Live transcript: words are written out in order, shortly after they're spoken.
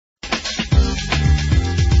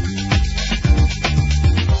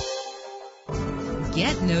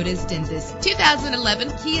get noticed in this 2011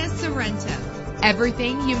 Kia Sorento.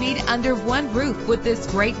 Everything you need under one roof with this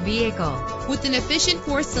great vehicle. With an efficient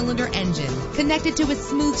 4-cylinder engine connected to a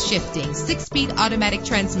smooth shifting 6-speed automatic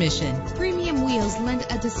transmission, premium wheels lend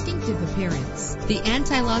a distinctive appearance. The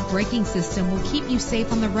anti-lock braking system will keep you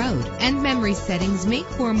safe on the road, and memory settings make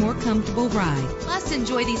for a more comfortable ride. Plus,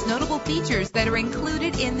 enjoy these notable features that are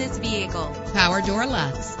included in this vehicle: power door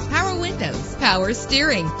locks, power windows, power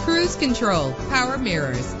steering, cruise control, power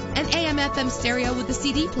mirrors, an AM/FM stereo with a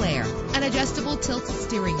CD player, an adjustable tilt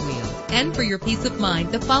steering wheel. And for your peace of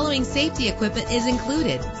mind, the following safety equipment is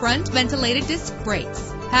included: front ventilated disc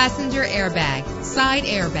brakes, passenger airbag, side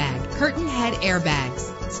airbag, curtain head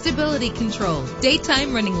airbags, stability control,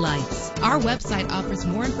 daytime running lights. Our website offers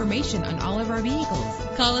more information on all of our vehicles.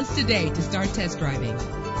 Call us today to start test driving.